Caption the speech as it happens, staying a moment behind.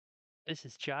This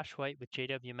is Josh White with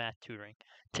JW Math Tutoring.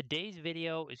 Today's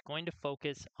video is going to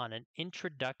focus on an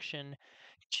introduction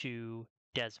to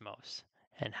Desmos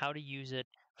and how to use it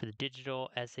for the digital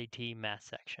SAT math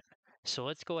section. So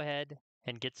let's go ahead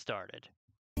and get started.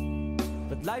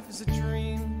 But life is a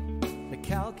dream that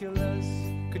calculus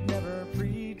could never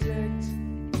predict.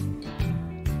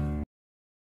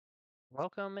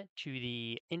 Welcome to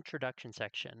the introduction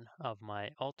section of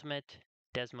my ultimate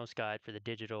Desmos guide for the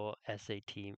digital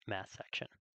SAT math section.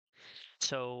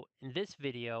 So in this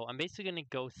video, I'm basically going to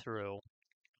go through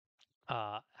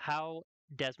how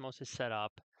Desmos is set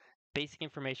up, basic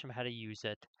information on how to use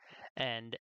it,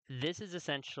 and this is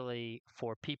essentially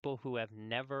for people who have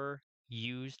never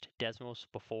used Desmos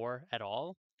before at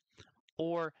all,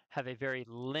 or have a very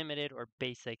limited or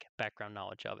basic background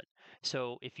knowledge of it.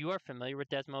 So if you are familiar with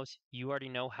Desmos, you already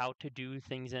know how to do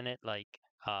things in it, like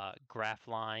graph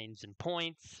lines and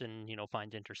points and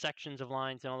find intersections of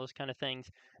lines and all those kind of things,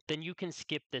 then you can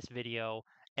skip this video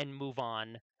and move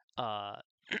on to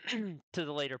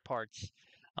the later parts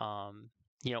of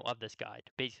this guide.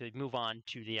 Basically move on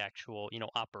to the actual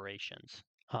operations.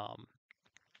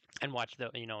 And watch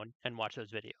and watch those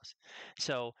videos.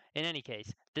 So in any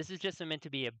case, this is just meant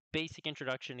to be a basic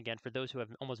introduction again for those who have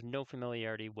almost no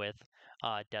familiarity with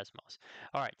Desmos.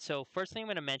 All right, so first thing I'm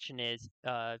going to mention is,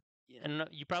 and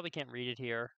you probably can't read it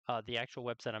here, the actual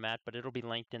website I'm at, but it'll be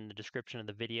linked in the description of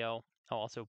the video. I'll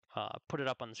also put it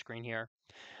up on the screen here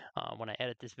when I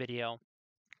edit this video.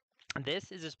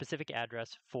 This is a specific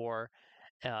address for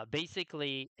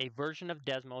basically a version of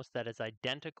Desmos that is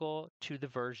identical to the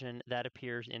version that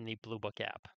appears in the Blue Book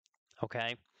app.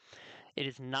 Okay, it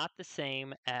is not the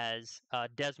same as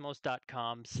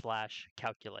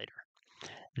desmos.com/calculator.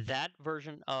 That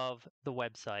version of the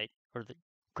website or the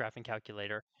graphing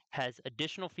calculator has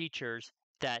additional features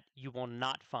that you will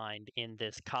not find in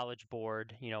this College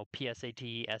Board,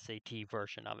 PSAT, SAT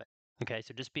version of it. Okay,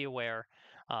 so just be aware.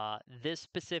 This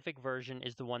specific version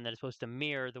is the one that is supposed to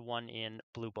mirror the one in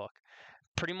Blue Book.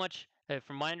 Pretty much,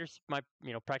 from my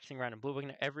practicing around in Blue Book,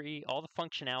 all the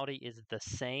functionality is the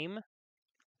same,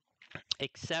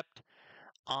 except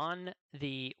on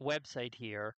the website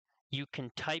here, you can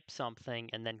type something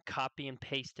and then copy and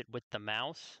paste it with the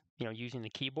mouse, using the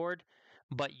keyboard,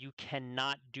 but you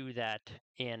cannot do that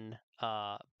in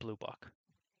Blue Book.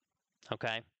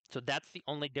 Okay, so that's the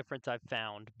only difference I've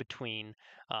found between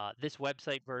this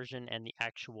website version and the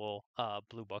actual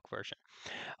Blue Book version.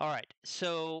 All right,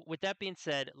 so with that being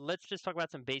said, let's just talk about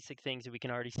some basic things that we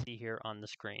can already see here on the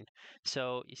screen.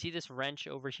 So you see this wrench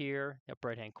over here, up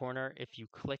right-hand corner. If you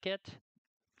click it,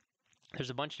 there's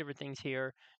a bunch of different things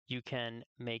here. You can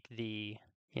make the,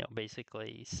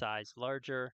 basically size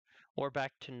larger or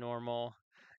back to normal.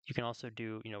 You can also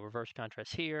do, reverse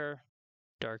contrast here,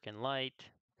 dark and light.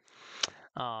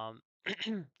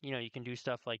 You can do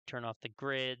stuff like turn off the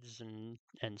grids and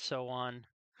so on.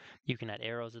 You can add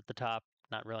arrows at the top,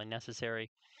 not really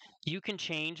necessary. You can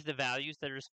change the values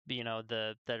that are,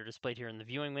 that are displayed here in the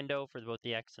viewing window for both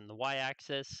the X and the Y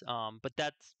axis. But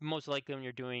that's most likely when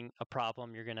you're doing a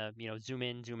problem, you're gonna, zoom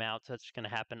in, zoom out, so that's gonna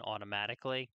happen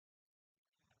automatically.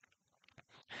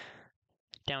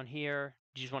 Down here,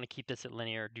 you just want to keep this at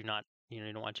linear. Do not, you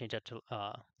don't want to change that to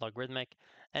logarithmic.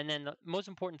 And then the most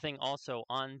important thing also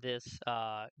on this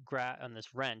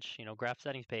wrench, graph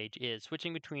settings page, is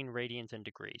switching between radians and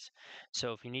degrees.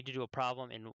 So if you need to do a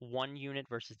problem in one unit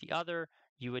versus the other,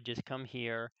 you would just come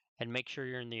here and make sure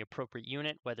you're in the appropriate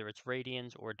unit, whether it's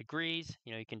radians or degrees.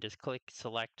 You can just click,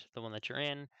 select the one that you're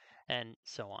in, and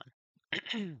so on.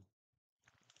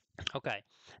 Okay,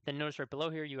 then notice right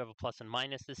below here you have a plus and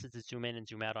minus. This is to zoom in and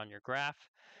zoom out on your graph.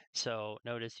 So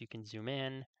notice you can zoom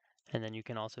in and then you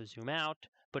can also zoom out.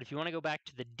 But if you want to go back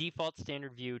to the default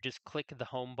standard view, just click the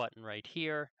home button right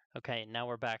here. Okay, now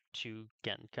we're back to,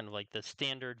 again, kind of like the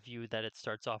standard view that it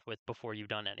starts off with before you've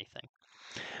done anything.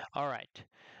 All right,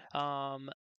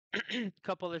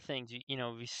 couple other things.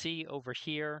 We see over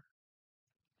here,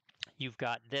 you've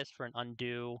got this for an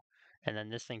undo and then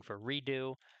this thing for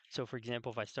redo. So for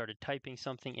example, if I started typing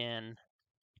something in,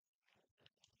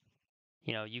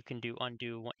 you can do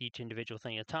undo each individual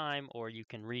thing at a time, or you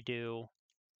can redo.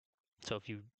 So if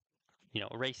you,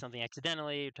 erase something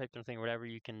accidentally, or type something or whatever,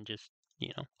 you can just,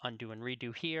 undo and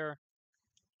redo here.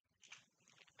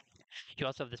 You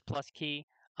also have this plus key.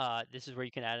 This is where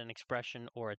you can add an expression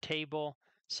or a table.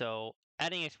 So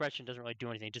adding an expression doesn't really do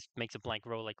anything. It just makes a blank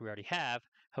row like we already have.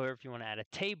 However, if you want to add a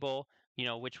table,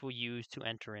 which we'll use to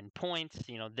enter in points,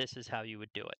 this is how you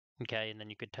would do it. Okay, and then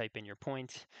you could type in your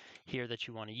points here that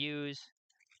you want to use.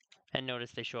 And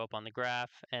notice they show up on the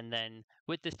graph. And then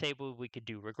with this table, we could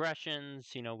do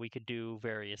regressions, we could do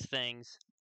various things.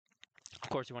 Of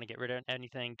course, you want to get rid of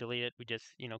anything, delete it. We just,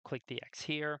 click the X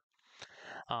here.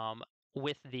 Um,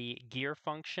 with the gear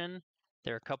function,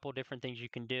 there are a couple different things you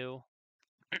can do.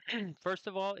 First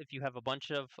of all, if you have a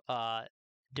bunch of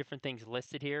different things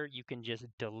listed here, you can just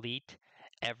delete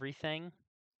everything.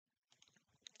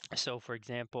 So, for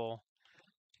example,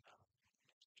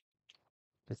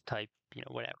 let's type,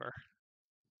 whatever,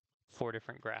 4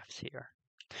 different graphs here.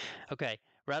 Okay,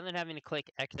 rather than having to click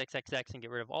XXXX and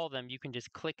get rid of all of them, you can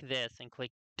just click this and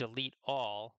click delete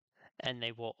all, and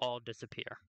they will all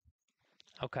disappear.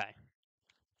 Okay,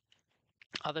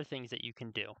 other things that you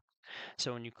can do.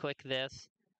 So when you click this,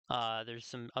 there's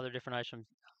some other different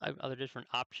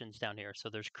options down here. So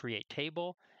there's create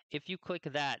table. If you click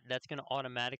that, that's going to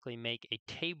automatically make a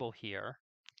table here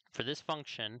for this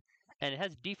function, and it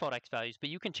has default x values, but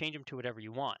you can change them to whatever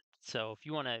you want. So if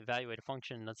you want to evaluate a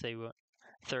function, let's say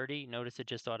 30, notice it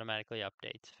just automatically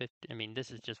updates. 50, I mean,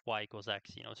 this is just y equals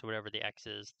x, so whatever the x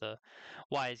is, the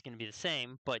y is going to be the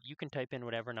same, but you can type in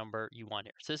whatever number you want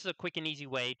here. So this is a quick and easy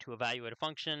way to evaluate a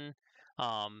function,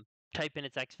 type in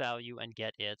its x value and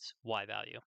get its y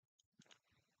value.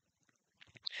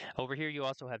 Over here, you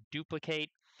also have duplicate.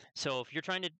 So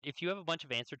if you have a bunch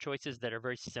of answer choices that are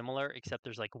very similar, except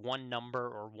there's like one number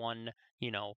or one,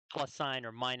 plus sign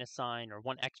or minus sign or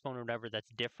one exponent or whatever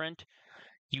that's different,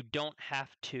 you don't have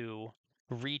to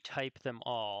retype them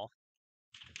all.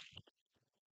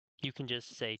 You can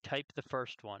just say type the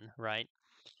first one, right?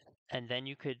 And then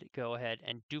you could go ahead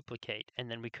and duplicate,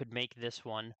 and then we could make this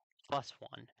one plus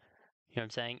 1. You know what I'm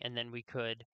saying? And then we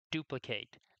could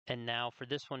duplicate. And now for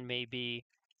this one, maybe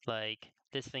like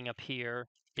this thing up here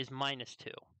is minus 2.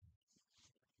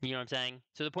 You know what I'm saying?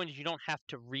 So the point is you don't have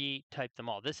to retype them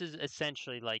all. This is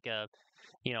essentially like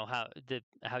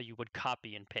how you would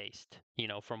copy and paste,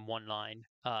 from one line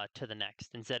to the next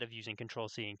instead of using Control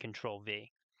C and Control V.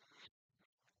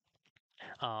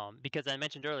 Because I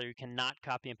mentioned earlier, you cannot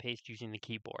copy and paste using the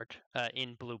keyboard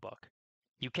in Blue Book.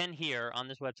 You can here on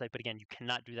this website, but again, you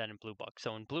cannot do that in Blue Book.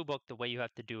 So in Blue Book, the way you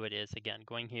have to do it is, again,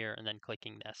 going here and then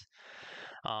clicking this.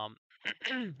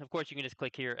 Of course, you can just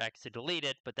click here X to delete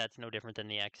it, but that's no different than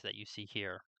the X that you see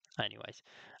here. Anyways,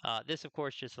 this, of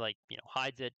course, just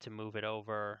hides it to move it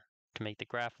over to make the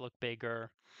graph look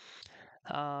bigger.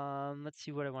 Let's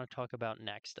see what I want to talk about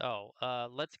next.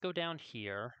 Let's go down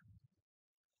here.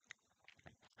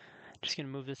 Just going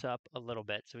to move this up a little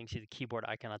bit so we can see the keyboard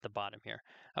icon at the bottom here.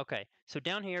 Okay, so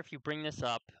down here, if you bring this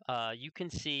up, you can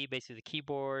see basically the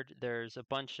keyboard. There's a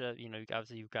bunch of,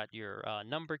 obviously you've got your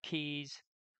number keys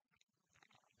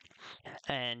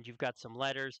and you've got some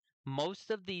letters. Most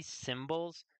of these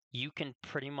symbols you can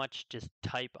pretty much just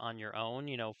type on your own.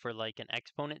 For like an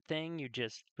exponent thing, you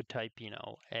just would type,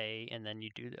 A, and then you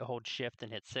hold shift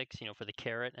and hit 6, for the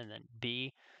caret, and then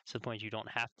B. So the point is you don't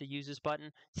have to use this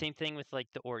button. Same thing with like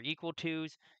the or equal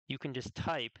to's. You can just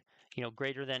type,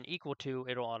 greater than equal to,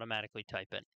 it'll automatically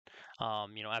type it.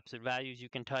 Absolute values you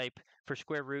can type. For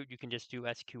square root, you can just do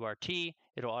SQRT.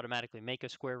 It'll automatically make a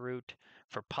square root.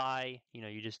 For pi,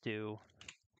 you just do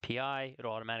PI,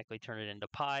 it'll automatically turn it into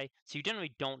pi. So you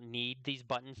generally don't need these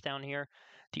buttons down here.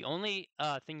 The only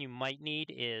thing you might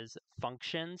need is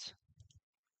functions.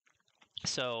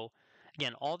 So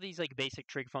again, all these like basic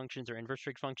trig functions or inverse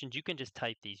trig functions, you can just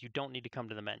type these. You don't need to come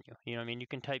to the menu. You know what I mean? You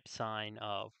can type sine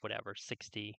of whatever,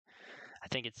 60. I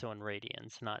think it's so in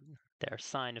radians, not there.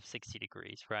 Sine of 60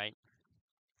 degrees, right?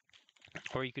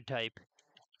 Or you could type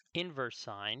inverse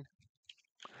sine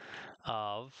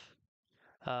of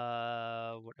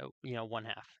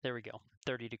 1/2. There we go,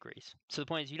 30 degrees. So the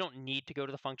point is you don't need to go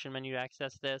to the function menu to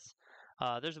access this.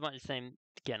 There's a bunch of same,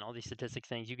 again, all these statistics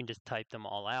things, you can just type them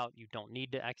all out. You don't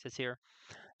need to access here.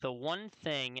 The one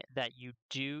thing that you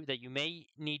may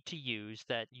need to use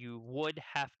that you would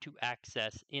have to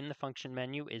access in the function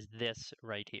menu is this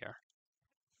right here.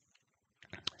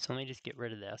 So let me just get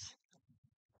rid of this.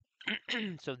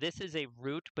 So this is a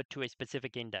root, but to a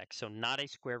specific index. So not a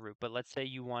square root, but let's say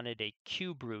you wanted a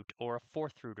cube root or a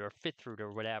fourth root or a fifth root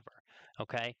or whatever,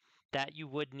 okay? That you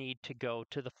would need to go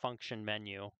to the function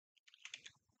menu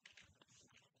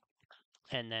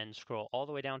and then scroll all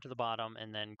the way down to the bottom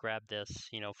and then grab this,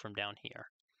 from down here.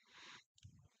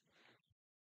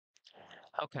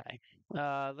 Okay,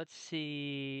 let's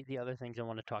see the other things I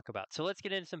want to talk about. So let's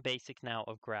get into some basics now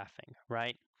of graphing,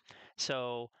 right?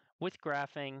 So with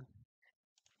graphing,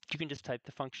 you can just type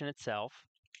the function itself.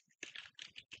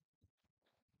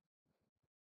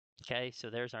 Okay, so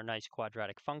there's our nice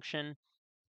quadratic function.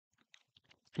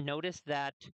 Notice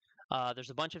that there's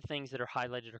a bunch of things that are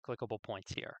highlighted or clickable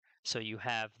points here. So you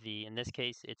have in this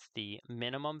case, it's the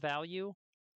minimum value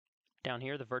down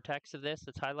here, the vertex of this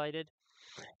that's highlighted.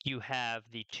 You have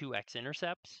the two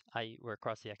x-intercepts, i.e. we're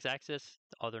across the x-axis,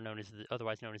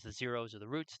 otherwise known as the zeros or the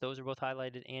roots. Those are both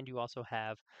highlighted, and you also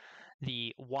have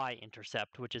the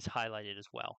y-intercept, which is highlighted as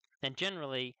well. And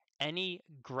generally, any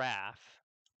graph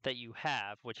that you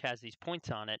have, which has these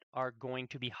points on it, are going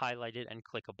to be highlighted and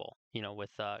clickable,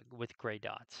 with gray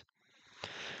dots.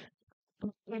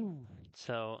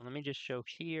 So let me just show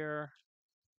here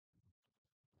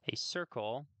a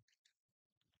circle.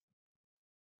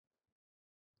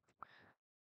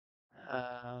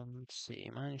 Let's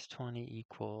see, minus 20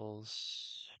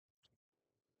 equals,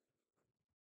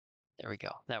 there we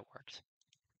go, that works.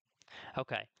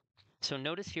 Okay, so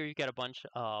notice here you've got a bunch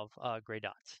of gray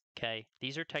dots, okay?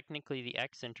 These are technically the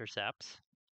x-intercepts.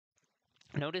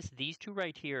 Notice these two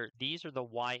right here, these are the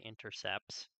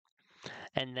y-intercepts.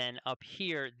 And then up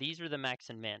here, these are the max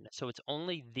and min. So it's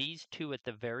only these two at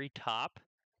the very top,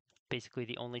 basically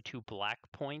the only two black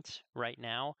points right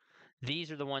now.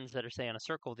 These are the ones that are, say, on a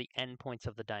circle, the endpoints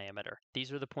of the diameter.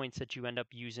 These are the points that you end up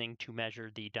using to measure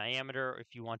the diameter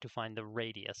if you want to find the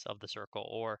radius of the circle,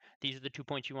 or these are the 2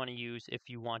 points you want to use if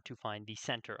you want to find the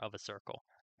center of a circle,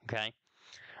 okay?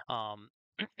 So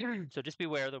just be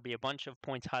aware there'll be a bunch of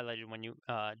points highlighted when you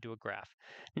do a graph.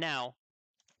 Now,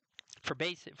 for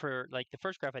like the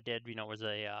first graph I did, was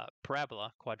a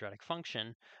parabola, quadratic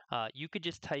function, you could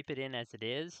just type it in as it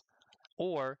is,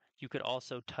 or you could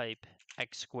also type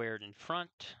x squared in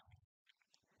front,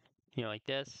 like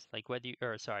this, like y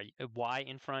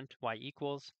in front, y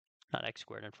equals, not x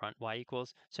squared in front, y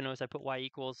equals. So notice I put y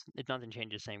equals, nothing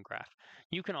changes, same graph.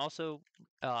 You can also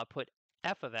put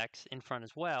f of x in front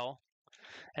as well,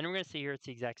 and we're going to see here it's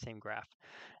the exact same graph.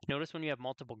 Notice when you have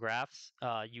multiple graphs,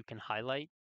 you can highlight,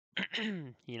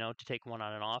 to take one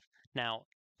on and off. Now,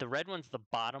 the red one's the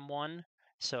bottom one,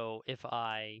 so if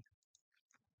I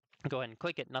go ahead and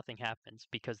click it, nothing happens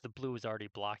because the blue is already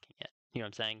blocking it. You know what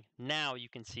I'm saying? Now you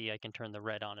can see I can turn the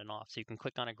red on and off. So you can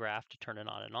click on a graph to turn it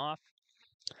on and off.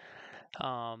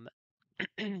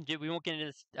 We won't get into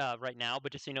this right now,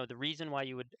 but just so you know, the reason why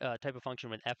you would type a function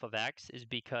with f of x is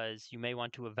because you may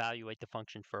want to evaluate the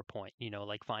function for a point,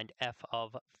 like find f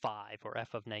of 5 or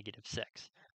f of negative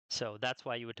 6. So that's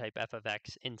why you would type f of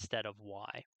x instead of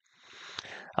y.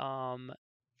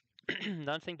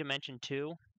 Another thing to mention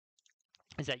too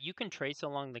is that you can trace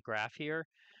along the graph here,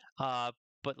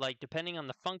 but like depending on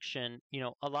the function,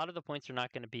 a lot of the points are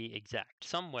not going to be exact.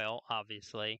 Some will,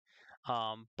 obviously,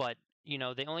 but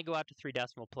they only go out to 3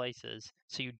 decimal places,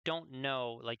 so you don't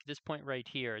know. Like this point right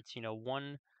here, it's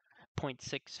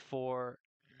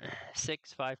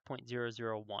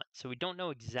 1.646.5.001. So we don't know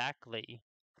exactly.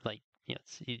 Like you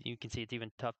can see it's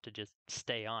even tough to just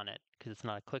stay on it because it's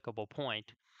not a clickable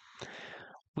point.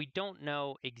 We don't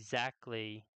know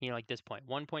exactly, like this point,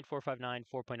 1.459,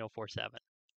 4.047.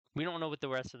 We don't know what the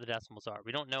rest of the decimals are.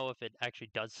 We don't know if it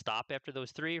actually does stop after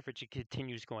those 3 or if it just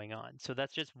continues going on. So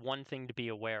that's just one thing to be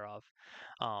aware of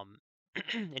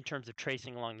in terms of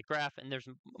tracing along the graph. And there's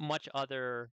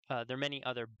there are many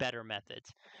other better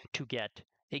methods to get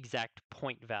exact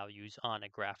point values on a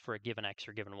graph for a given x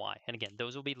or given y. And again,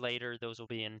 those will be later. Those will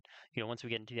be in, once we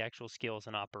get into the actual skills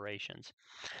and operations.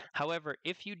 However,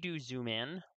 if you do zoom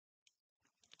in,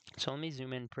 so let me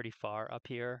zoom in pretty far up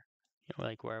here,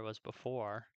 like where I was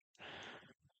before.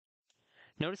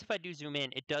 Notice if I do zoom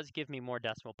in, it does give me more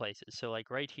decimal places. So like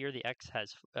right here, the x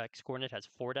coordinate has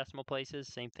 4 decimal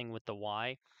places. Same thing with the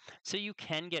y. So you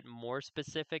can get more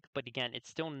specific, but again, it's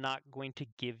still not going to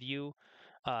give you,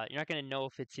 you're not going to know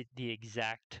if it's the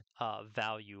exact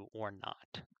value or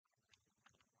not.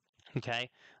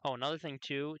 Okay. Oh, another thing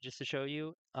too, just to show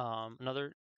you,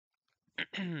 another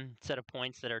set of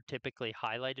points that are typically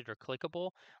highlighted or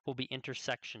clickable will be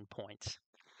intersection points.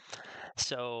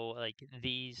 So like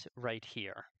these right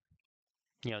here,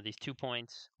 these 2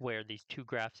 points where these 2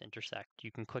 graphs intersect,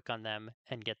 you can click on them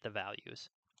and get the values.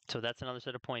 So that's another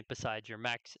set of point besides your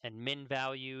max and min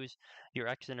values, your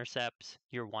x-intercepts,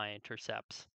 your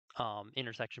y-intercepts.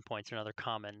 Intersection points are another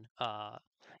common,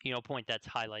 point that's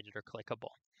highlighted or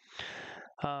clickable.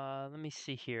 Let me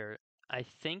see here. I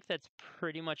think that's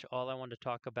pretty much all I want to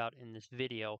talk about in this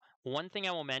video. One thing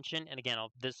I will mention, and again,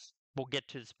 we'll get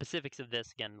to the specifics of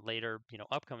this again later,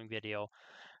 upcoming video,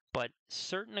 but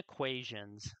certain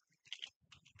equations,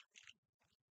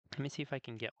 let me see if I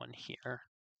can get one here.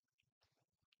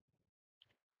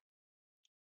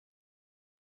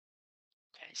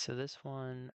 Okay, so this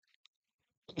one,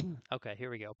 okay, here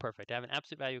we go. Perfect. I have an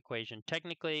absolute value equation.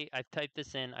 Technically, I've typed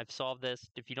this in. I've solved this.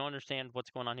 If you don't understand what's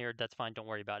going on here, that's fine. Don't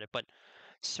worry about it. But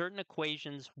certain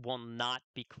equations will not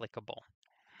be clickable.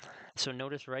 So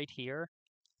notice right here,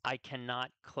 I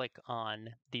cannot click on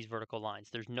these vertical lines.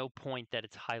 There's no point that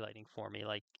it's highlighting for me.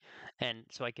 Like, and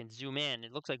so I can zoom in.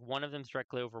 It looks like one of them's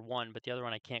directly over one, but the other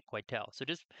one I can't quite tell. So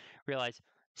just realize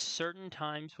certain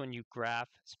times when you graph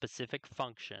specific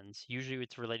functions, usually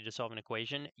it's related to solving an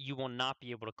equation, you will not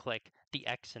be able to click the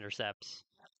x-intercepts.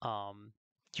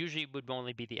 Usually it would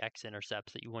only be the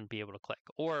x-intercepts that you wouldn't be able to click,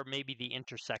 or maybe the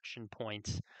intersection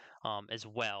points as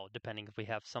well, depending if we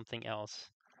have something else.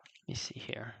 Let me see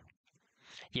here.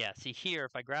 Yeah, see here,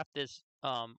 if I graph this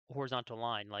horizontal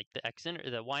line, like the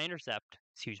y-intercept,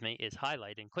 excuse me, is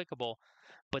highlighted and clickable,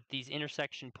 but these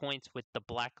intersection points with the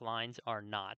black lines are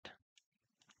not.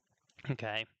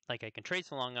 Okay, like I can trace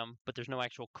along them, but there's no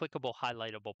actual clickable,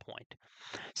 highlightable point.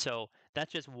 So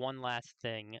that's just one last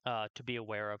thing to be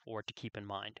aware of or to keep in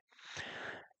mind.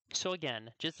 So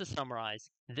again, just to summarize,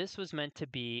 this was meant to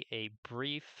be a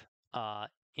brief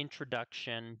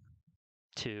introduction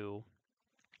to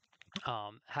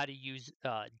how to use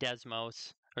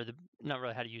Desmos, or the not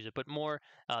really how to use it, but more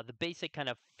the basic kind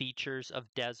of features of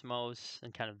Desmos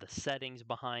and kind of the settings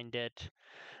behind it.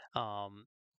 Um,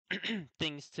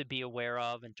 things to be aware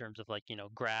of in terms of like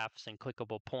graphs and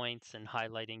clickable points and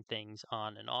highlighting things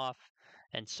on and off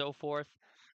and so forth.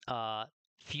 uh,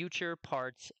 Future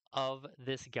parts of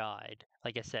this guide,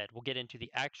 like I said, we'll get into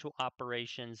the actual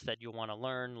operations that you'll want to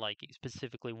learn, like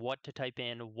specifically what to type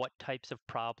in, what types of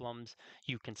problems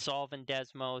you can solve in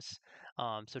Desmos.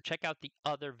 So check out the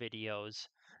other videos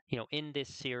in this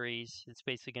series. It's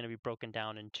basically going to be broken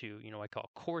down into I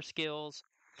call core skills,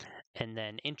 and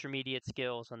then intermediate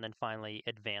skills, and then finally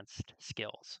advanced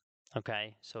skills.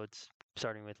 Okay, so it's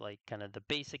starting with like kind of the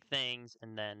basic things,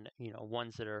 and then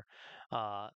ones that are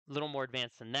a little more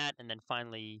advanced than that, and then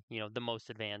finally the most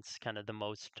advanced, kind of the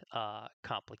most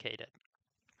complicated.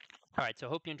 All right, so I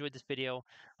hope you enjoyed this video.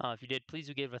 If you did, please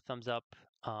do give it a thumbs up,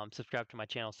 subscribe to my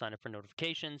channel, sign up for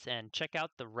notifications, and check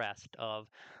out the rest of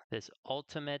this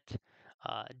ultimate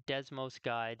Desmos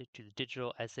guide to the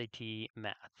digital SAT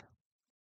math.